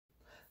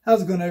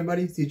How's it going,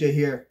 everybody? CJ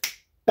here,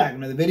 back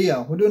with another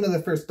video. We'll do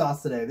another first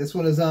thoughts today. This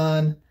one is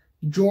on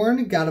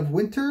Jorn, God of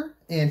Winter,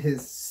 and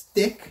his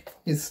stick,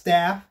 his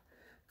staff,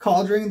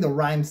 Kaldring, the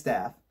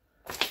Rimestaff.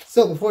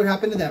 So before we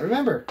hop into that,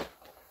 remember,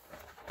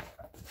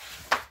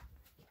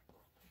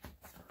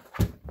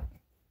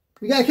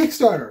 we got a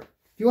Kickstarter. If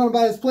you want to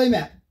buy this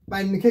playmat,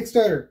 buy it in the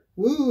Kickstarter.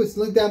 Woo, it's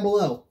linked down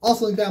below.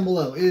 Also linked down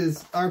below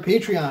is our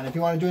Patreon. If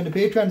you want to join the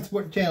Patreon and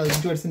support the channel, you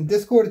can join us in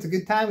Discord. It's a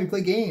good time. We play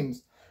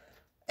games.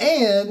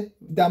 And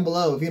down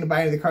below, if you're going to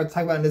buy any of the cards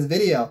talked about in this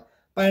video,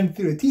 buy them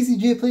through the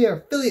TCG Player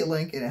affiliate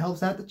link, and it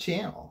helps out the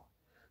channel.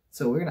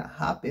 So we're going to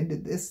hop into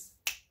this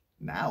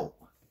now.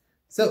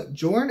 So,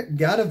 Jorn,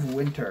 God of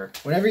Winter.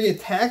 Whenever he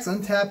attacks,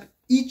 untap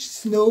each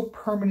snow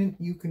permanent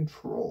you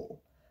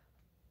control.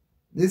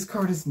 This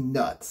card is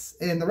nuts.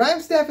 And the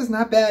Rimestaff is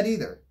not bad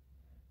either.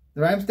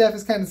 The Rimestaff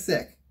is kind of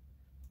sick.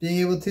 Being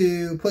able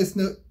to play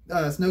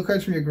snow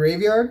cards from your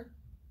graveyard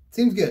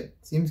seems good.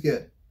 Seems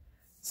good.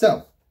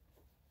 So,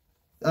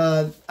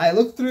 I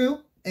looked through,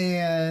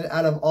 and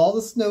out of all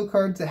the snow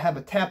cards that have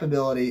a tap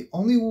ability,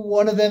 only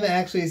one of them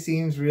actually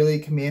seems really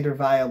commander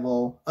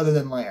viable other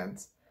than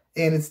lands.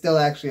 And it's still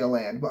actually a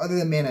land, but other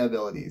than mana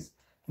abilities.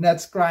 And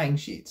that's Scrying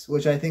Sheets,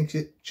 which I think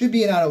should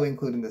be an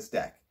auto-include in this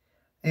deck.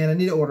 And I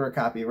need to order a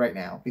copy right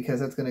now, because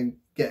that's going to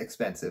get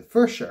expensive,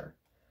 for sure.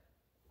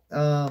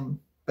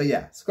 But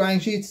yeah,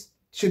 Scrying Sheets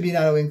should be an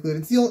auto-include.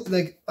 It's the only,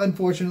 like,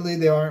 unfortunately,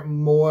 there aren't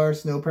more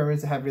snow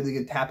permanents that have really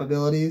good tap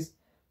abilities,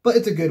 but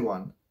it's a good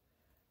one.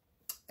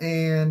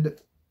 And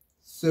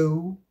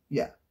so,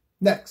 yeah.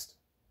 Next.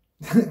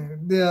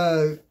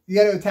 You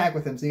got to attack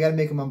with him, so you got to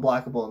make him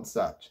unblockable and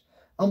such.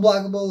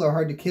 Unblockable are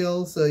hard to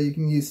kill, so you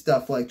can use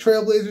stuff like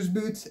Trailblazer's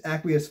Boots,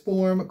 Aqueous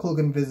Form, Cloak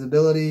of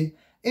Invisibility,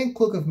 and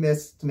Cloak of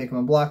Mist to make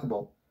him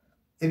unblockable.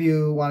 If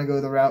you want to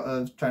go the route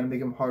of trying to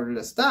make him harder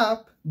to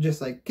stop, just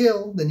like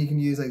kill, then you can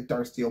use like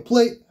Darksteel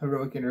Plate,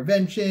 Heroic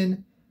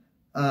Intervention,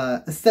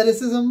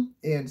 Asceticism,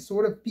 and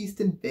Sword of Feast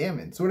and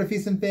Famine. Sword of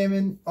Feast and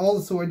Famine, all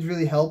the swords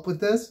really help with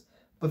this.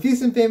 But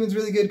Feast and Famine is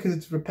really good because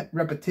it's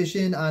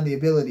repetition on the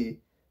ability,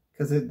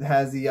 because it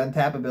has the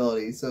untap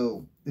ability.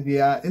 So if you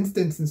got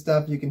instants and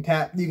stuff, you can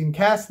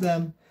cast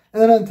them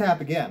and then untap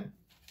again.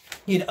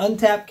 You'd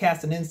untap,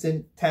 cast an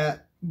instant,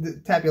 tap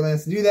your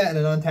lands to do that, and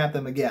then untap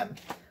them again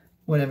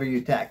whenever you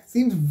attack.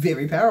 Seems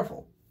very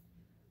powerful.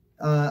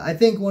 I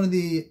think one of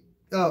the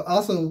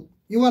also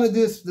you want to do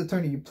this the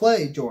turn that you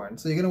play Jorn,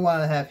 so you're gonna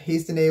want to have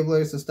haste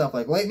enablers, so stuff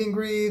like Lightning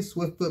Greaves,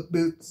 Swiftfoot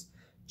Boots,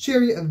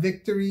 Chariot of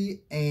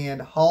Victory,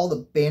 and Hall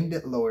the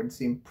Bandit Lord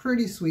seem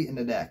pretty sweet in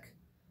the deck.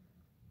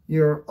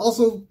 You're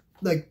also,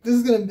 like, this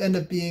is going to end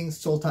up being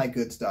Sultai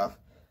good stuff.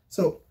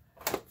 So,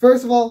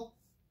 first of all,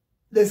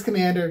 this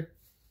commander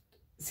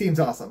seems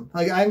awesome.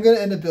 Like, I'm going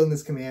to end up building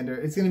this commander.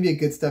 It's going to be a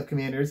good stuff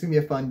commander. It's going to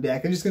be a fun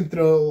deck. I'm just going to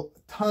throw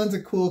tons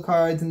of cool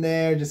cards in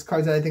there, just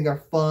cards that I think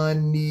are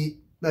fun,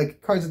 neat,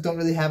 like cards that don't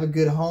really have a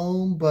good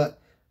home,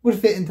 but would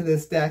fit into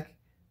this deck.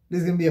 This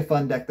is going to be a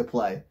fun deck to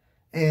play.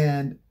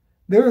 And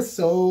there are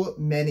so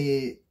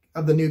many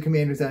of the new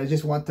commanders that I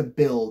just want to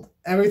build.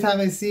 Every time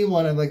I see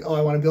one, I'm like, oh,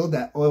 I want to build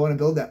that. Oh, I want to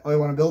build that. Oh, I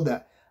want to build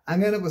that.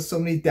 I'm going to end up with so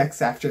many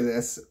decks after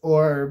this,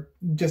 or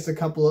just a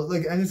couple of,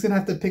 like, I'm just going to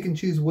have to pick and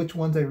choose which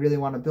ones I really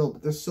want to build.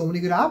 But there's so many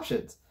good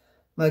options.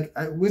 Like,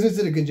 Wizards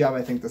did a good job,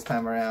 I think, this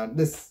time around.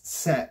 This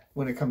set,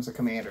 when it comes to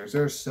commanders,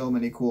 there are so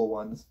many cool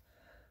ones.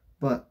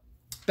 But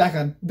back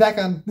on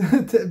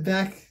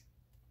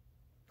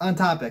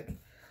topic.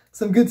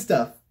 Some good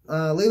stuff.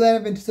 Leyline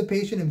of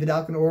Anticipation and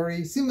Vidalcan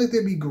Ori seem like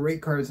they'd be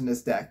great cards in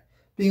this deck.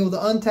 Being able to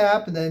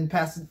untap and then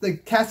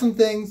cast some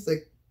things,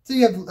 like, so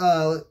you have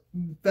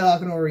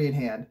Vidalcan Ori in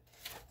hand.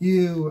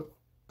 You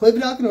play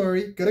Vidalcan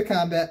Ori, go to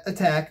combat,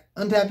 attack,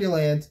 untap your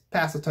lands,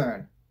 pass a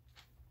turn.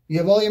 You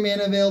have all your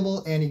mana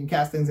available, and you can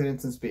cast things at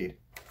instant speed.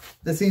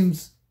 That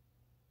seems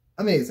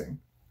amazing.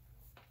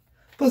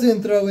 Plus, you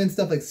can throw in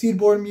stuff like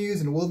Seedborn Muse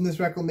and Wilderness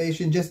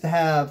Reclamation just to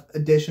have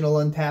additional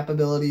untap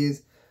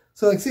abilities.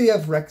 So, like, say you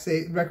have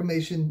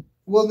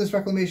Wilderness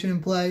Reclamation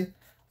in play,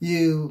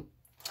 you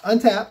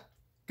untap,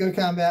 go to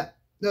combat.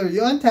 No,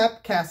 you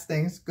untap, cast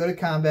things, go to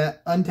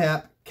combat,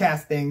 untap,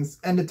 cast things,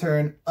 end of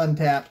turn,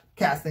 untap,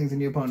 cast things in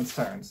your opponent's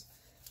turns.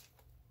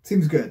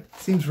 Seems good.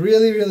 Seems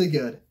really, really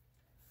good.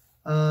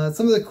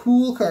 Some of the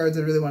cool cards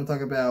I really want to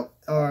talk about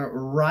are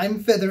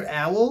Rimefeather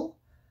Owl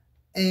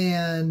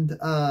and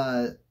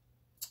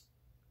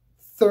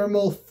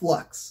Thermal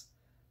Flux.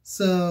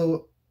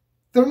 So,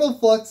 Thermal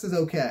Flux is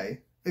okay.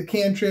 It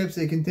cantrips,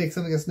 it can take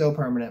something that's no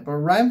permanent. But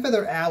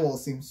Rimefeather Owl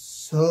seems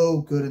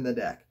so good in the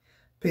deck.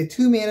 Pay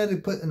 2 mana to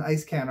put an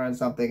ice counter on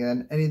something,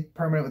 and any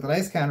permanent with an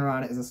ice counter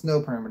on it is a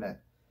snow permanent.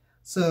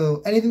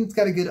 So anything that's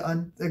got a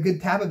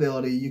good tap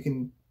ability, you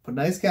can put an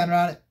ice counter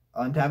on it,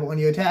 untap it when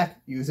you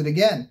attack, use it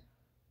again.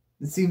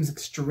 It seems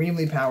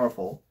extremely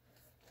powerful.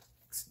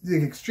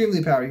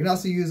 Extremely powerful. You can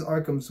also use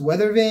Arkham's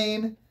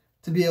Weathervane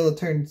to be able to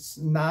turn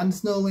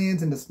non-snow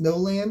lands into snow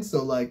lands.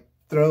 So, like,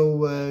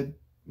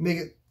 make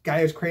it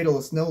Gaia's Cradle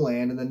a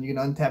snowland, and then you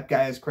can untap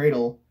Gaia's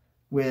Cradle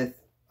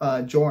with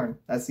Jorn.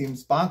 That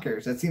seems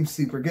bonkers. That seems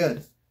super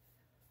good.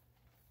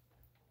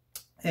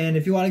 And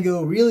if you want to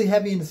go really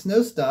heavy into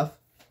snow stuff,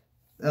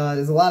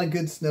 there's a lot of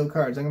good snow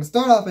cards. I'm going to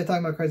start off by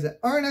talking about cards that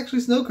aren't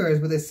actually snow cards,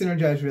 but they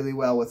synergize really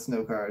well with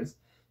snow cards.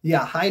 You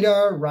got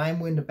Highlander,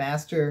 Rimewind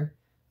Master.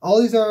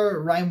 All these are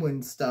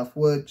Rimewind stuff,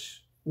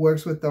 which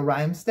works with the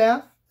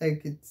Rimestaff.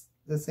 Like, it's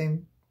the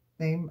same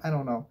name? I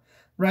don't know.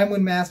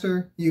 Rimewind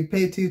Master, you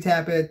pay 2,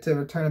 tap it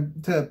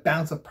to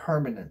bounce a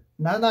permanent.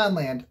 Not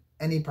non-land,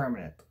 any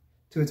permanent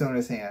to its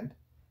owner's hand.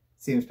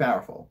 Seems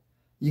powerful.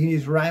 You can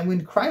use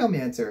Rimewind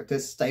Cryomancer to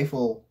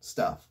stifle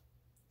stuff.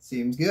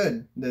 Seems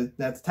good.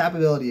 That's tap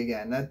ability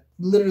again. That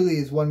literally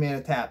is 1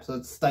 mana tap, so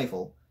it's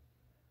stifle.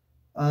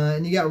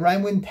 And you got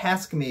Rimewind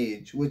Task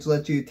Mage, which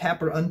lets you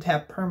tap or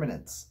untap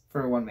permanents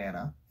for 1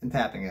 mana and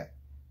tapping it.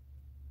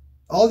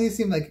 All these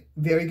seem like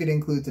very good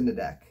includes in the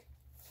deck.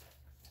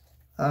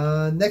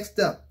 Next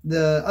up,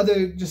 the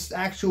other just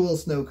actual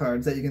snow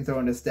cards that you can throw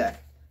in this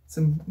deck.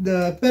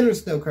 The better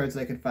snow cards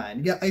I could find.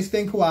 You got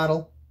Icefang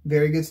Coatl,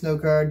 very good snow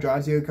card,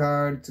 draws you a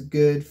card, it's a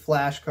good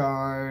flash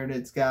card,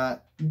 it's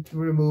got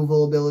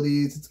removal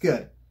abilities, it's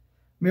good.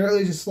 Mirror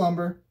Illusion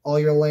Slumber, all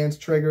your lands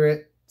trigger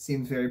it,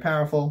 seems very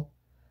powerful.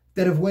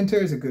 Dead of Winter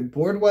is a good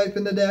board wipe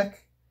in the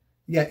deck.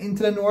 You got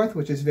Into the North,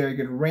 which is very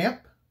good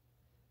ramp.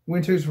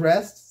 Winter's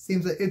Rest,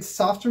 seems like it's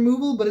soft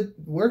removal, but it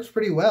works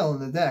pretty well in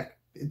the deck.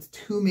 It's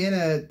 2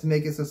 mana to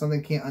make it so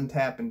something can't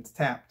untap and it's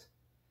tapped.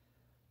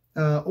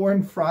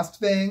 Orin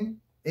Frostfang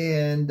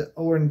and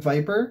Orin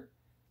Viper.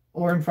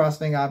 Orin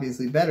Frostfang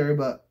obviously better,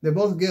 but they're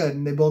both good,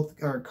 and they both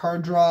are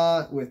card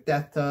draw with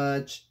Death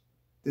Touch.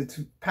 It's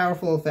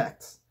powerful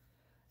effects.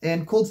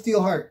 And Cold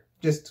Steel Heart,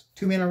 just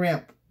 2 mana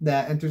ramp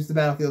that enters the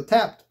battlefield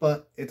tapped,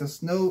 but it's a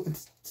snow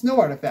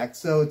artifact,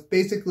 so it's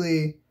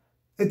basically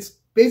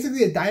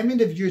a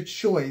diamond of your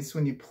choice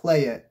when you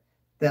play it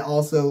that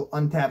also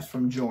untaps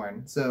from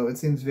Jorn. So it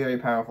seems very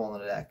powerful in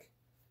the deck.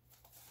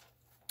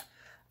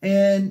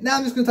 And now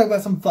I'm just going to talk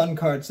about some fun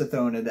cards to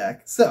throw in a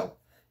deck. So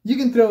you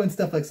can throw in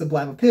stuff like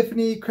Sublime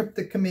Epiphany,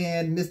 Cryptic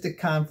Command, Mystic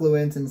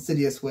Confluence, and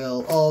Insidious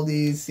Will. All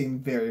these seem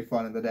very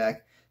fun in the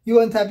deck. You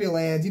untap your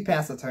lands, you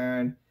pass a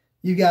turn.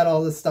 You got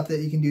all this stuff that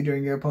you can do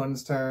during your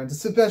opponent's turns,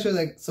 especially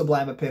like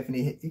Sublime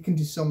Epiphany. You can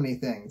do so many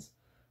things.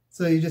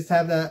 So you just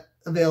have that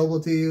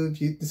available to you. If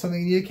there's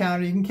something you need to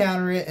counter, you can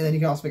counter it, and then you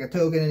can also make a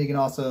token, and you can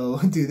also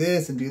do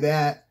this and do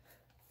that.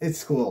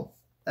 It's cool.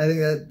 I think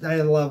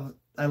that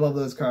I love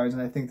those cards,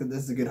 and I think that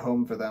this is a good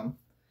home for them.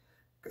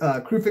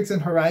 Krufix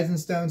and Horizon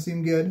Stone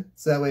seem good.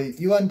 So that way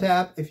you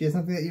untap. If you have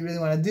something that you really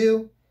want to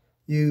do,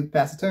 you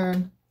pass a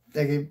turn.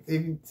 Like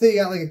say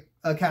you got like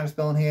a counter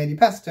spell in hand, you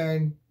pass a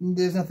turn,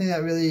 there's nothing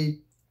that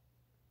really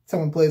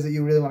someone plays that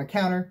you really want to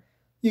counter.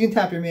 You can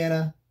tap your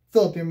mana,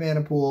 fill up your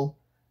mana pool,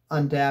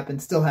 untap, and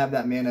still have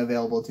that mana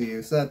available to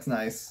you. So that's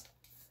nice.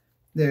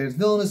 There's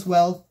Villainous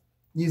Wealth.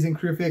 Using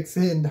Krufix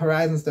and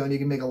Horizon Stone, you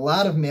can make a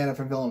lot of mana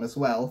for Villainous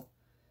Wealth.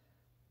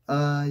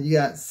 You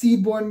got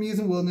Seedborn Muse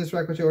and Wilderness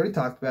Wreck, which I already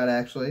talked about,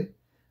 actually.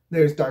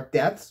 There's Dark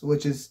Depths,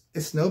 which is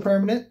a snow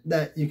permanent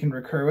that you can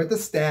recur with the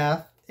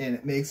staff, and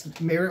it makes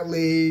Merit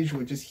Lage,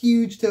 which is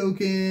huge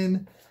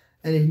token.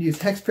 And you can use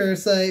Hex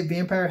Parasite,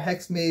 Vampire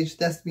Hex Mage,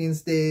 Thespian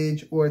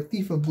Stage, or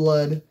Thief of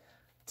Blood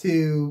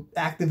to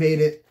activate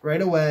it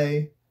right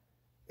away.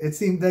 It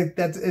seems like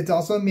it's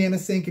also a mana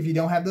sink if you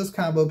don't have those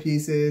combo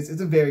pieces.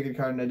 It's a very good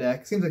card in the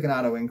deck. Seems like an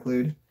auto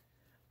include.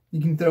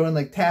 You can throw in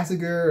like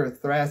Tassiger or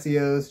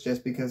Thrasios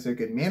just because they're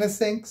good mana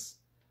sinks.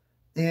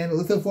 And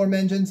Lithoform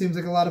Engine seems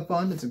like a lot of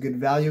fun. It's a good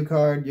value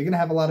card. You're going to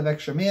have a lot of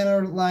extra mana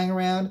lying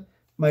around.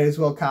 Might as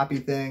well copy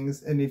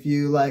things. And if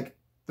you like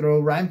throw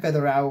Rime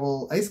Feather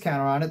Owl Ice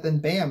Counter on it, then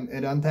bam,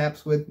 it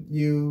untaps with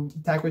you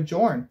attack with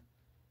Jorn.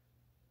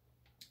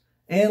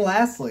 And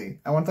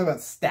lastly, I want to talk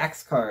about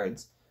stacks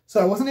cards. So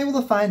I wasn't able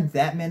to find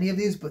that many of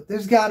these, but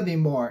there's got to be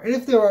more. And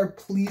if there are,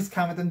 please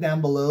comment them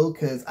down below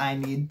because I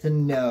need to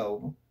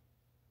know.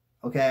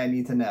 Okay, I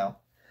need to know.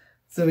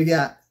 So we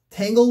got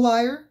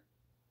Tanglewire,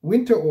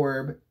 Winter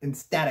Orb, and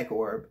Static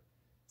Orb.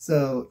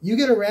 So you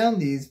get around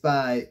these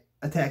by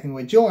attacking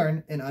with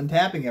Jorn and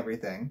untapping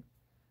everything,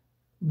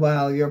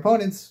 while your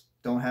opponents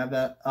don't have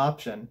that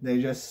option. They're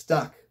just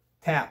stuck,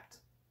 tapped.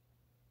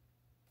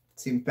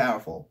 Seems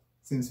powerful.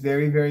 Seems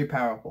very, very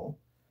powerful.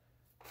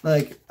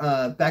 Like,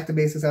 Back to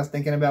Basics I was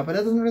thinking about, but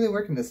it doesn't really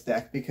work in this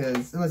deck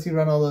because, unless you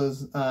run all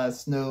those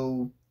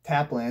snow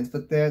tap lands,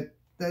 but that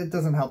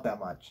doesn't help that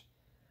much.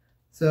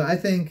 So I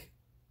think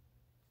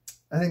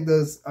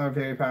those are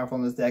very powerful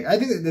in this deck. I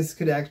think that this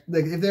could like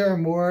if there are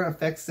more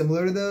effects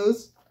similar to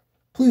those,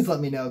 please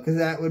let me know because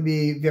that would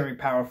be very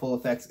powerful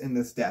effects in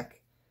this deck.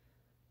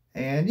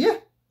 And yeah,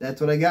 that's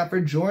what I got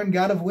for Jorn,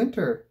 God of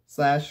Winter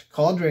 /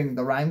 Kaldring,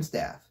 the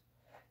Rimestaff.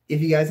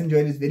 If you guys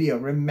enjoyed this video,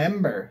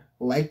 remember,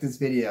 like this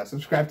video,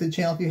 subscribe to the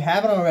channel if you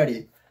haven't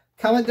already.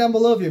 Comment down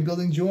below if you're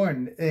building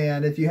Jorn,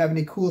 and if you have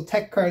any cool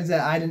tech cards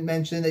that I didn't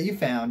mention that you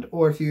found,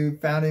 or if you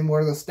found any more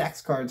of those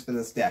stacks cards for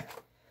this deck.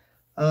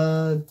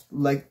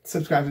 Like,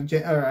 subscribe to the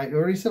channel. Alright, I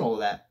already said all of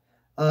that.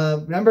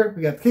 Remember,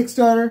 we got the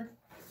Kickstarter.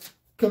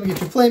 Come and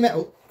get your playmat.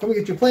 Oh, come and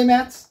get your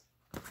playmats.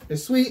 They're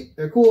sweet.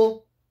 They're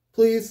cool.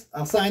 Please,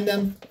 I'll sign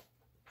them.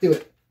 Do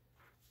it.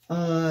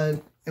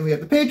 And we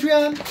have the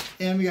Patreon,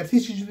 and we got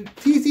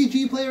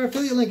TCG player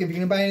affiliate link. If you're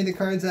going to buy any of the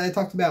cards that I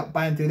talked about,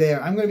 buy them through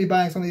there. I'm going to be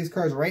buying some of these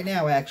cards right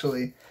now,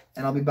 actually,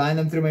 and I'll be buying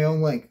them through my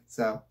own link.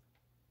 So,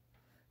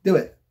 do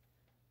it.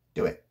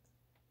 Do it.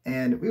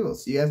 And we will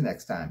see you guys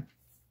next time.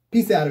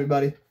 Peace out,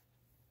 everybody.